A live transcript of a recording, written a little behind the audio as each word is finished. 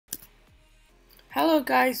Hello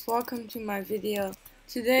guys, welcome to my video.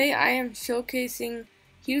 Today I am showcasing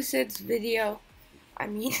Heuced's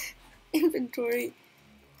inventory.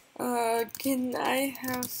 Can I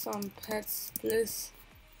have some pets please?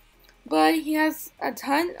 But he has a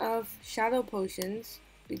ton of shadow potions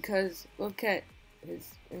because look at his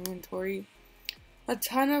inventory. A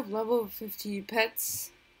ton of level 50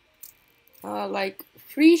 pets. Like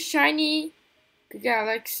 3 shiny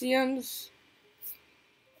Galaxiums,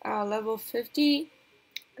 level 50.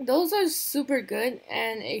 Those are super good,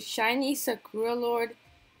 and a shiny Sakura Lord,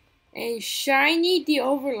 a shiny The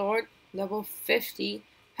Overlord, level 50,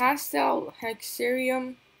 Pastel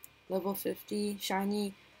Hexarium, level 50,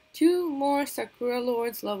 shiny, 2 more Sakura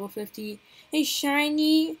Lords, level 50, a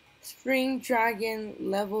shiny Spring Dragon,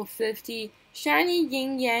 level 50, shiny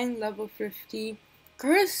Yin Yang, level 50,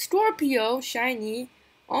 Cursed Scorpio, shiny,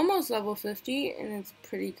 almost level 50, and it's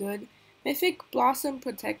pretty good, Mythic Blossom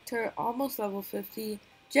Protector, almost level 50,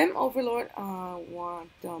 Gem Overlord, want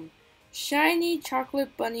them. Shiny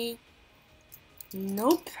Chocolate Bunny,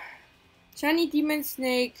 nope. Shiny Demon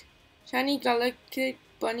Snake, Shiny Galactic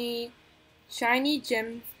Bunny, Shiny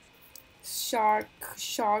Gem Shark,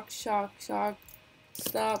 Stop,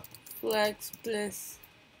 Flex, Bliss,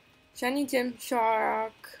 Shiny Gem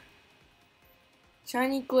Shark,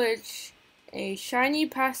 Shiny Glitch, a Shiny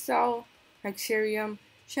Pastel Hexarium,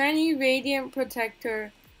 Shiny Radiant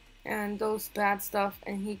Protector, and those bad stuff,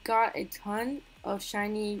 and he got a ton of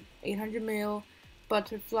shiny 800 mil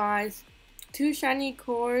butterflies, 2 shiny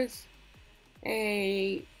cores,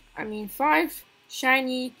 5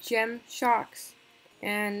 shiny gem sharks,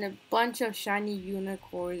 and a bunch of shiny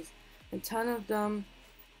unicorns, a ton of them,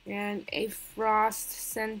 and a frost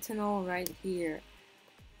sentinel right here.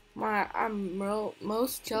 I'm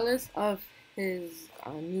most jealous of his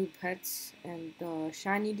new pets and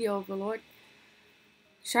shiny The Overlord.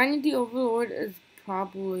 Shiny the Overlord is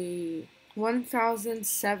probably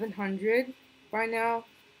 1,700 by now.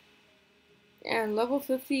 And level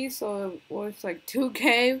 50, so worth like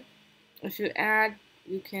 2k. If you add,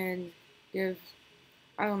 you can give,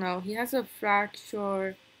 I don't know, he has a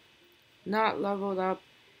fracture, not leveled up,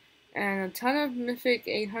 and a ton of mythic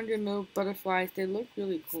 800 mil butterflies. They look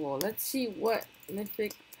really cool. Let's see what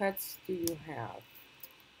mythic pets do you have.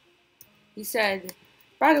 He said,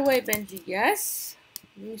 by the way, Benji, yes.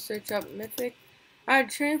 Let me search up mythic. I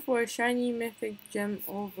trained for a shiny mythic gem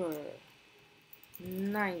over.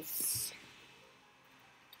 Nice.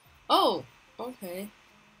 Oh, okay.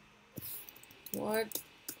 What's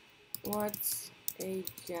a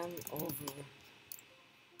gem over?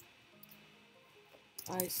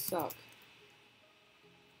 I suck.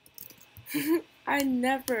 I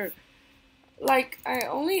never, I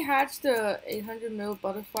only hatched the 800 mil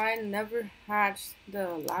butterfly and never hatched the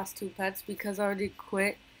last 2 pets because I already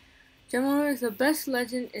quit. Gem over is the best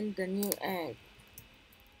legend in the new egg.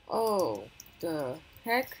 Oh, the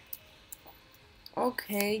heck?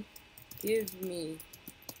 Okay, give me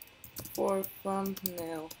for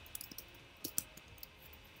thumbnail.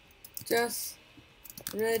 Just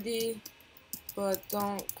ready, but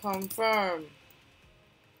don't confirm.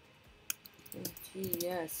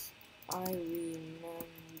 Yes, I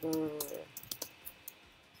remember.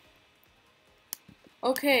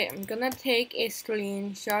 Okay, I'm gonna take a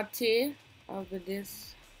screenshot of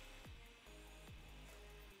this.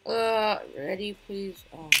 Ready, please.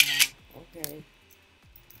 Oh no. Okay.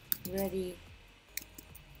 Ready.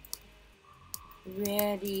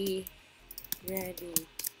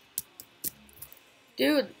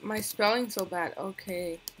 Dude, my spelling's so bad.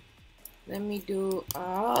 Okay. Let me do,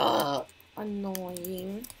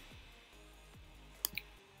 annoying.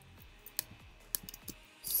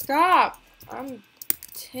 Stop! I'm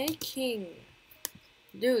taking.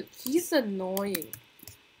 Dude, he's annoying.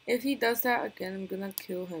 If he does that again, I'm gonna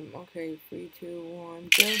kill him. Okay, 3, 2, 1,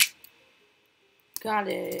 go. Got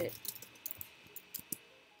it.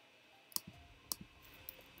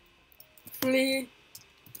 Flee,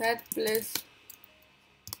 pet bliss.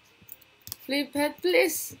 Flee, pet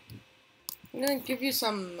bliss. I'm gonna give you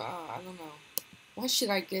some, I don't know. What should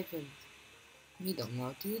I give him? We don't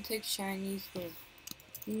know. Do you take shinies for?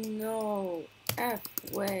 No. F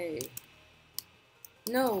way.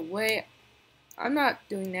 No way. I'm not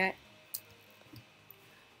doing that.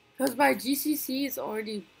 Because my GCC is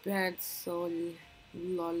already bad, so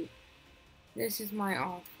lol. This is my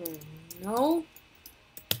offer. No.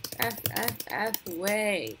 F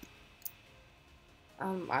way.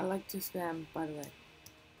 I like to spam, by the way.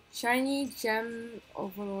 Shiny Gem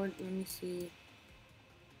Overlord, let me see.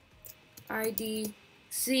 ID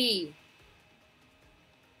C.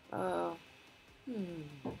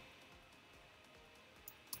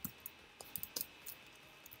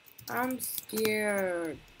 I'm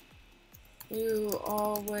scared. You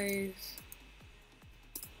always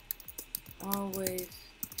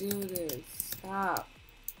do this. Stop.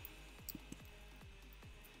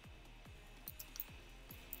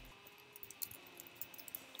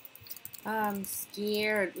 I'm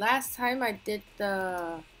scared. Last time I did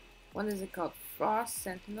the, what is it called? Frost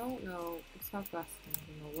Sentinel? No, it's not Frost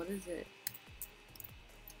Sentinel. What is it?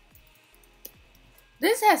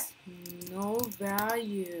 This has no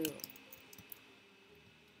value.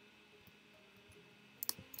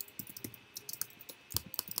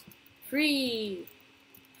 Free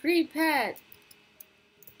pet.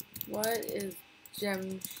 What is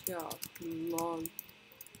gem shop? Lol.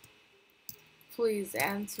 Please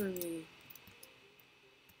answer me.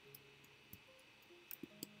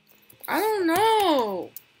 I don't know.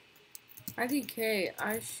 IDK,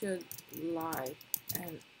 I should lie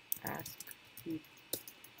and ask people.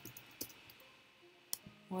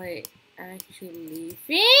 Wait, actually,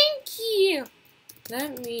 thank you.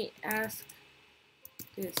 Let me ask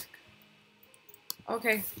disk.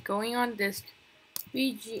 Okay, going on disk.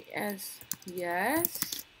 BGS,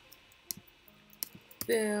 yes.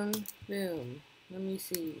 Boom, boom. Let me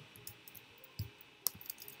see.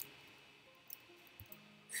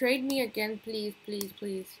 Trade me again, please, please,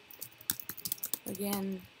 please.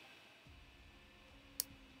 Again.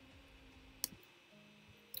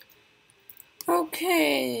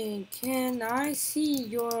 Okay, can I see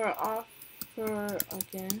your offer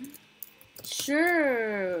again?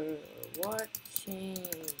 Sure. What chain?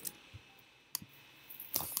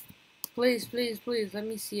 Please, please, please, let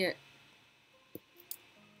me see it.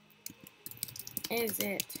 Is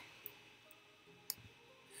it?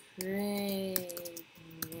 Trade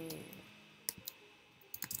me.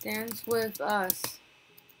 Dance with us.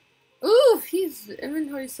 Oof, his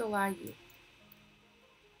inventory so laggy.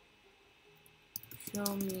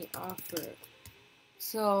 Show me offer.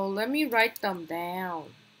 So let me write them down.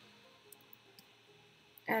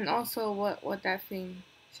 And also what that thing?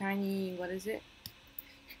 Shiny, what is it?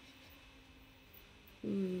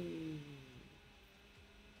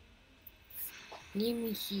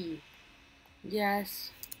 Nimihi.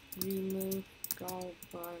 Yes. Remove gold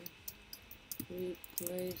bun.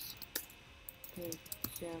 Replace the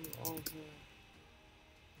gem over.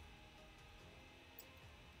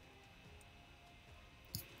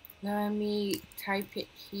 Let me type it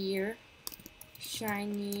here.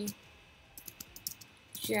 Shiny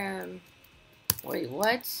gem. Wait,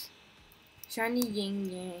 what? Shiny yin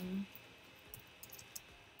yang.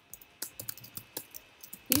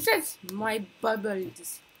 He says my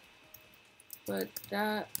bubbles. But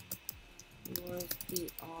that was the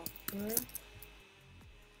offer.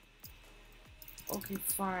 Okay,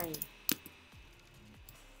 fine.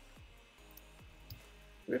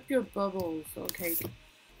 Rip your bubbles. Okay.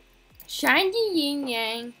 Shiny yin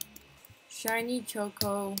yang. Shiny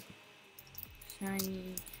choco.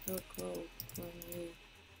 Shiny choco for me.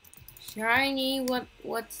 Shiny,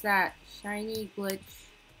 what's that? Shiny glitch.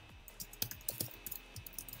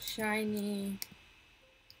 Shiny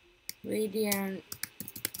radiant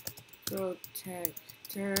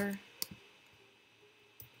protector.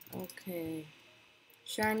 Okay.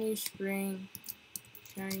 Shiny spring.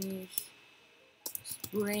 Shiny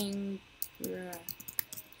spring dragon.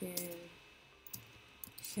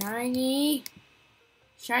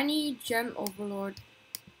 Shiny gem overlord.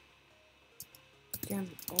 Gem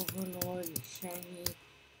overlord. Shiny.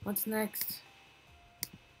 What's next?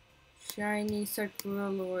 Shiny Sakura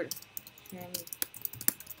Lord. Shiny.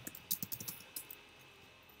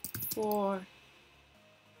 4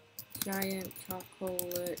 giant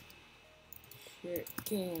chocolate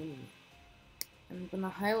chicken. I'm gonna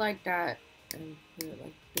highlight that and put it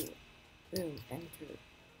like boom, boom, enter.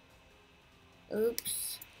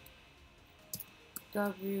 Oops.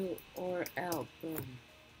 W or L, boom.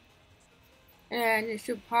 And it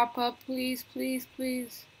should pop up, please, please,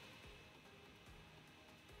 please.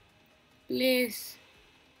 Please.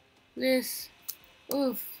 Please.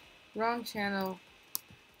 Oof. Wrong channel.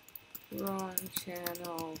 Wrong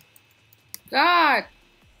channel. God!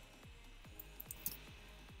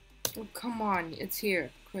 Oh, come on. It's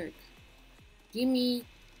here. Quick. Give me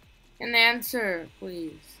an answer,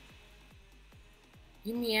 please.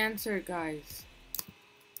 Give me answer, guys.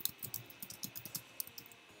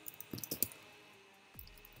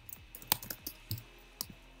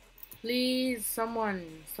 Please,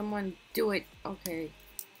 someone do it. Okay.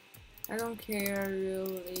 I don't care,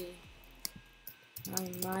 really. I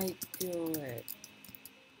might do it.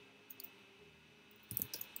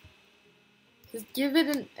 Just give it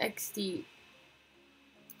an XD.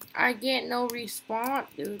 I get no response,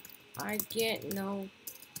 dude. I get no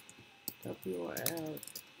W or L.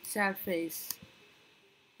 Sad face.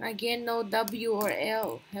 I get no W or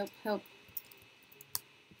L. Help, help.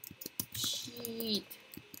 Cheat.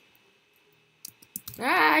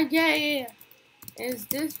 Ah, yeah. Is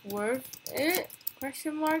this worth it?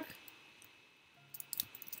 Question mark?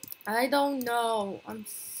 I don't know. I'm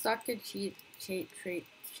suck at trading.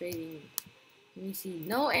 Let me see.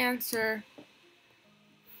 No answer.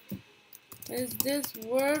 Is this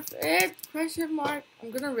worth it? Question mark.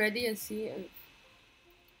 I'm gonna ready and see if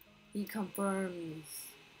he confirms.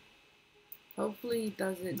 Hopefully he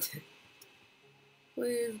doesn't.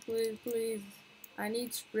 Please, please, please. I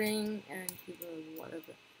need spring and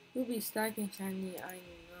whatever. You'll be stacking shiny, I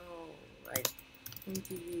know. Right.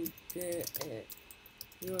 Until you get it.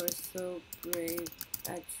 You're so great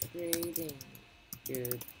at trading,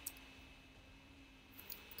 dude.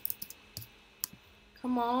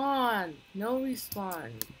 Come on. No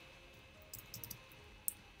respawn.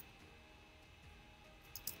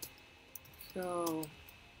 So.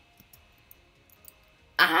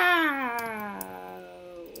 Ah!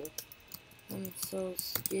 I'm so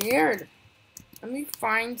scared. Let me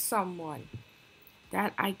find someone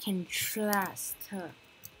that I can trust.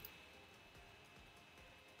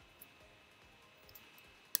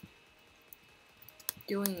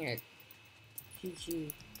 Doing it.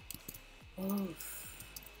 GG. Oof.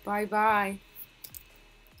 Bye bye.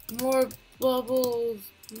 More bubbles.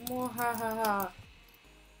 More ha ha ha.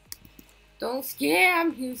 Don't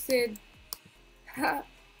scam, Heuced. Ha.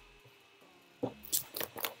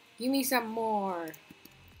 Give me some more.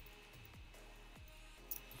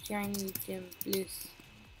 Shiny gem bliss.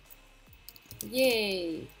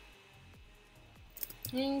 Yay.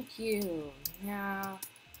 Thank you. Now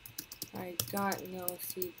I got no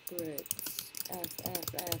secrets. F.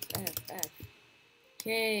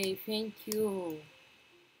 Okay, thank you.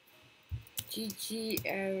 GG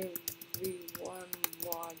everyone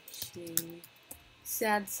watching.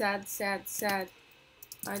 Sad.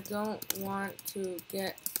 I don't want to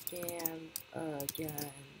get scammed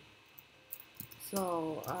again.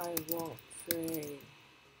 So I won't trade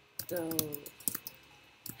those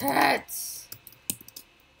pets.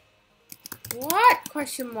 What?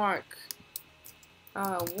 Question mark.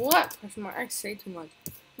 What? Question mark. I say too much.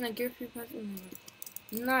 And I give you pets.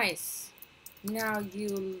 Nice. Now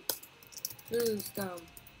you lose them.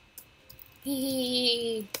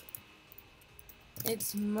 Hee.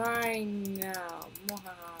 It's mine now.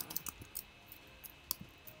 Mwahaha.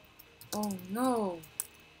 Oh no.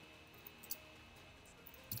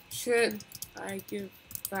 Should I give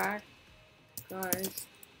back? Guys,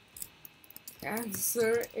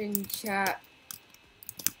 answer in chat.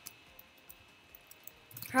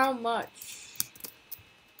 How much?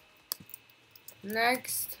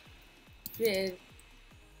 Next vid,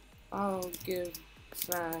 I'll give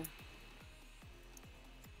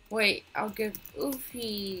wait, I'll give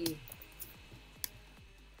Oofy.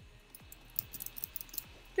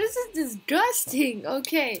 This is disgusting.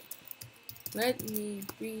 Okay, let me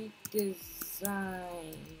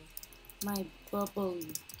redesign my bubble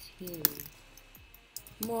team.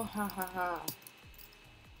 Mwahaha.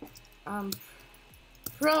 I'm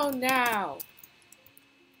pro now.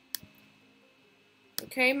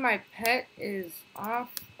 Okay, my pet is off.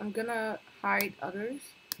 I'm gonna hide others.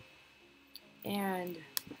 And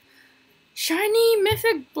shiny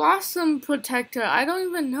mythic blossom protector. I don't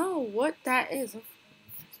even know what that is.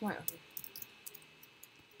 That's my other.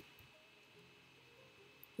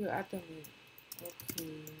 You're at the moon. Okay,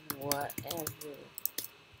 whatever.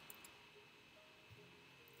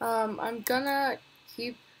 I'm gonna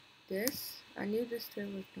keep this. I knew this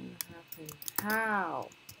thing was gonna happen. How?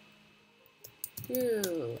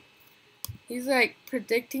 Dude. He's like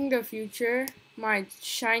predicting the future. My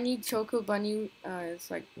shiny Choco Bunny is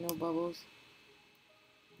like no bubbles.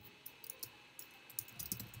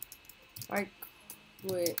 I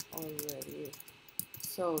quit already.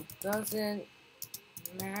 So doesn't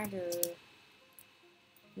matter.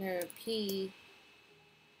 There P.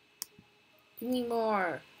 Give me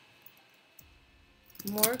more.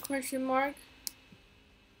 More question mark?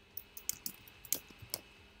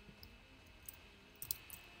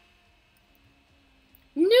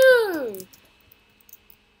 No!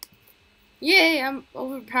 Yay, I'm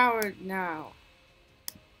overpowered now.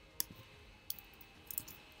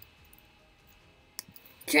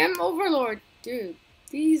 Gem Overlord, dude.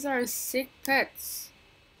 These are sick pets.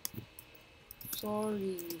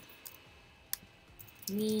 Sorry.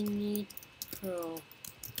 Me need pro.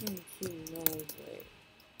 Thank you, no way.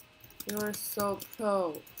 You're so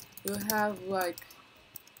pro. You have like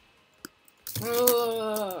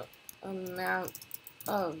amount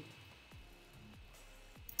of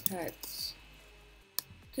pets.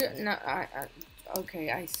 No,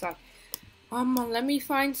 okay, I suck. Let me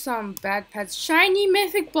find some bad pets. Shiny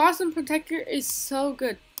Mythic Blossom Protector is so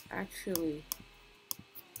good, actually.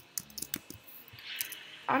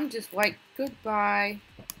 I'm just like, goodbye.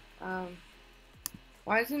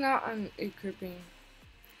 Why is it not on equipping?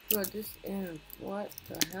 Bro, this is, what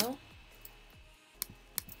the hell?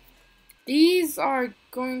 These are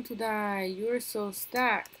going to die. You're so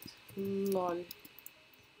stacked. Lol.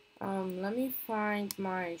 Let me find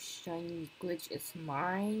my shiny glitch. It's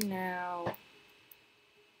mine now.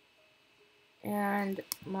 And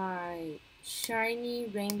my shiny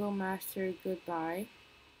Rainbow Master, goodbye.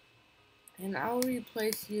 And I'll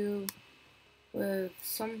replace you with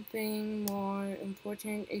something more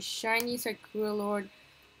important. A shiny Sakura Lord.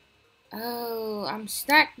 Oh, I'm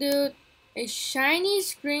stacked, dude. A shiny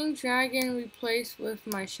Spring Dragon replaced with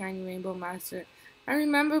my shiny Rainbow Master. I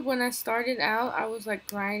remember when I started out, I was like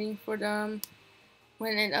grinding for them.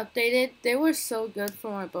 When it updated, they were so good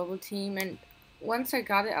for my bubble team, and once I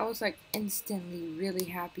got it, I was like instantly really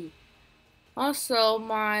happy. Also,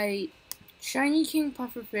 my shiny King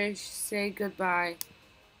Pufferfish say goodbye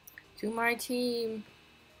to my team.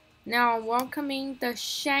 Now welcoming the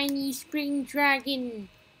shiny Spring Dragon.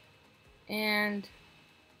 And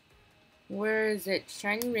where is it?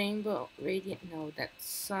 Shiny Rainbow Radiant. No, that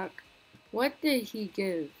suck. What did he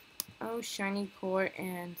give? Oh, shiny core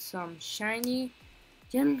and some shiny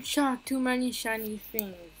gem shot. Too many shiny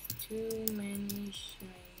things. Too many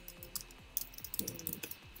shiny things.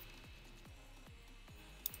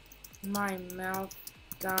 My mouth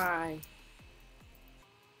die.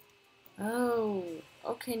 Oh,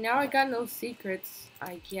 okay, now I got no secrets,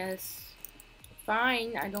 I guess.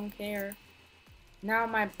 Fine, I don't care. Now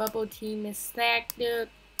my bubble team is stacked, dude.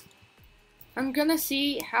 I'm gonna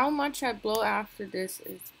see how much I blow after this.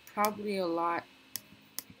 It's probably a lot.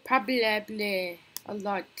 Probably a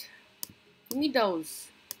lot. Give me those.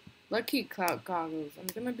 Lucky Cloud Goggles. I'm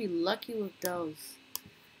gonna be lucky with those.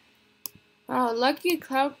 Lucky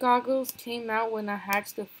Cloud Goggles came out when I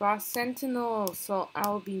hatched the Frost Sentinel, so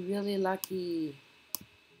I'll be really lucky.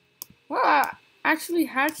 Well, I actually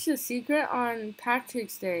hatched a secret on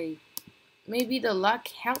Patrick's Day. Maybe the luck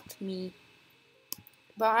helped me.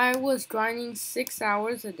 But I was grinding 6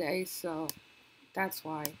 hours a day, so that's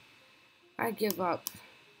why. I give up.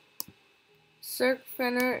 Cirque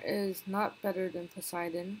Fenner is not better than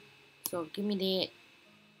Poseidon, so give me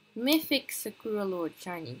the Mythic Sakura Lord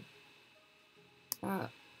Shiny.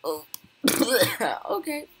 Oh.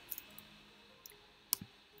 Okay.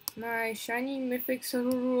 My shiny Mythic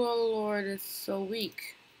Sakura Lord is so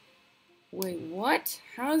weak. Wait, what?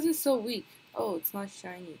 How is it so weak? Oh, it's not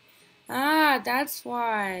shiny. Ah, that's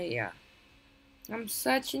why. I'm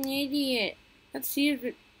such an idiot. Let's see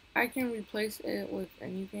if I can replace it with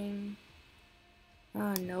anything.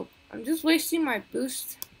 Nope. I'm just wasting my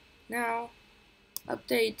boost now.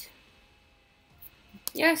 Update.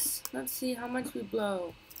 Yes, let's see how much we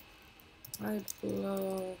blow. I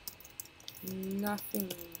blow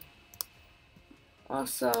nothing.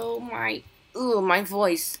 Also, my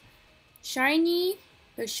voice. Shiny,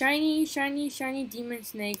 the shiny demon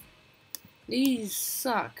snake. These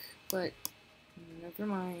suck, but never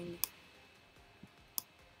mind.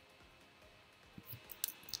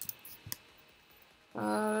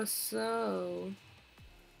 So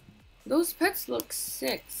those pets look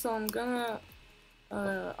sick, so I'm gonna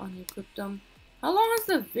unequip them. How long has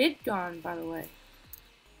the vid gone, by the way?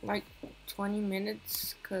 Like 20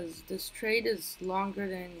 minutes, cause this trade is longer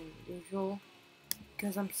than usual.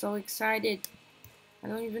 Because I'm so excited. I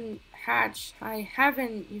don't even hatch. I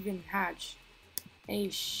haven't even hatched a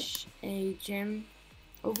gym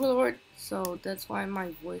overlord, so that's why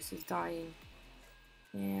my voice is dying.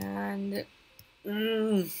 And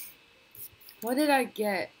what did I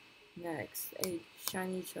get next? A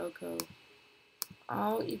shiny Choco.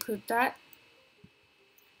 I'll equip that.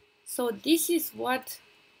 So this is what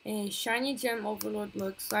a shiny gem overlord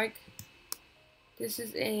looks like. This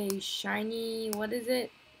is a shiny, what is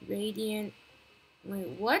it? Radiant. Wait,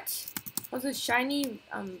 what? Was a shiny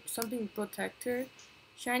something protector?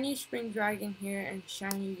 Shiny Spring Dragon here and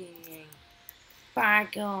shiny Yin Yang.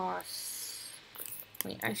 Bagos.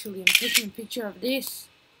 Wait, actually I'm taking a picture of this.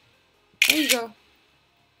 There you go.